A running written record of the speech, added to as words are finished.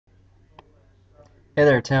Hey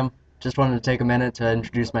there, Tim. Just wanted to take a minute to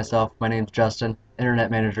introduce myself. My name's Justin, Internet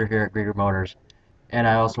Manager here at Grieger Motors. And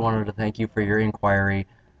I also wanted to thank you for your inquiry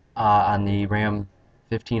on the Ram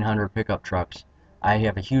 1500 pickup trucks. I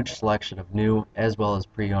have a huge selection of new as well as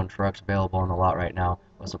pre-owned trucks available on the lot right now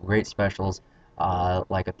with some great specials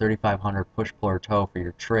like a 3500 push-puller tow for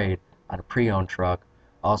your trade on a pre-owned truck.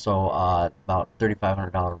 Also, about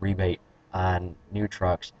 $3,500 rebate on new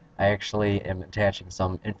trucks. I actually am attaching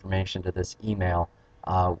some information to this email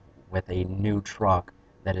uh, with a new truck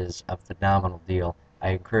that is a phenomenal deal. I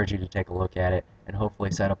encourage you to take a look at it and hopefully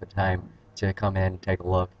set up a time to come in, take a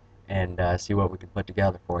look, and see what we can put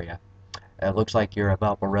together for you. It looks like you're a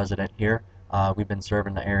Valpo resident here. We've been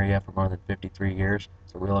serving the area for more than 53 years,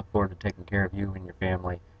 so we look forward to taking care of you and your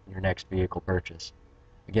family in your next vehicle purchase.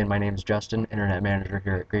 Again, my name is Justin, Internet Manager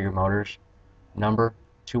here at Grieger Motors. Number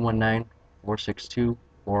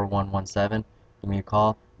 219-462-4117. Give me a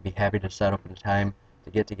call. I'd be happy to set up a time to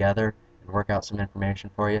get together and work out some information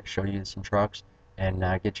for you, show you some trucks, and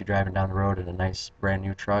get you driving down the road in a nice brand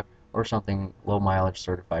new truck or something low mileage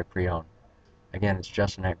certified pre-owned. Again, it's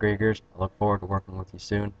Justin at Griegers. I look forward to working with you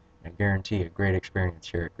soon and guarantee a great experience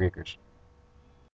here at Griegers.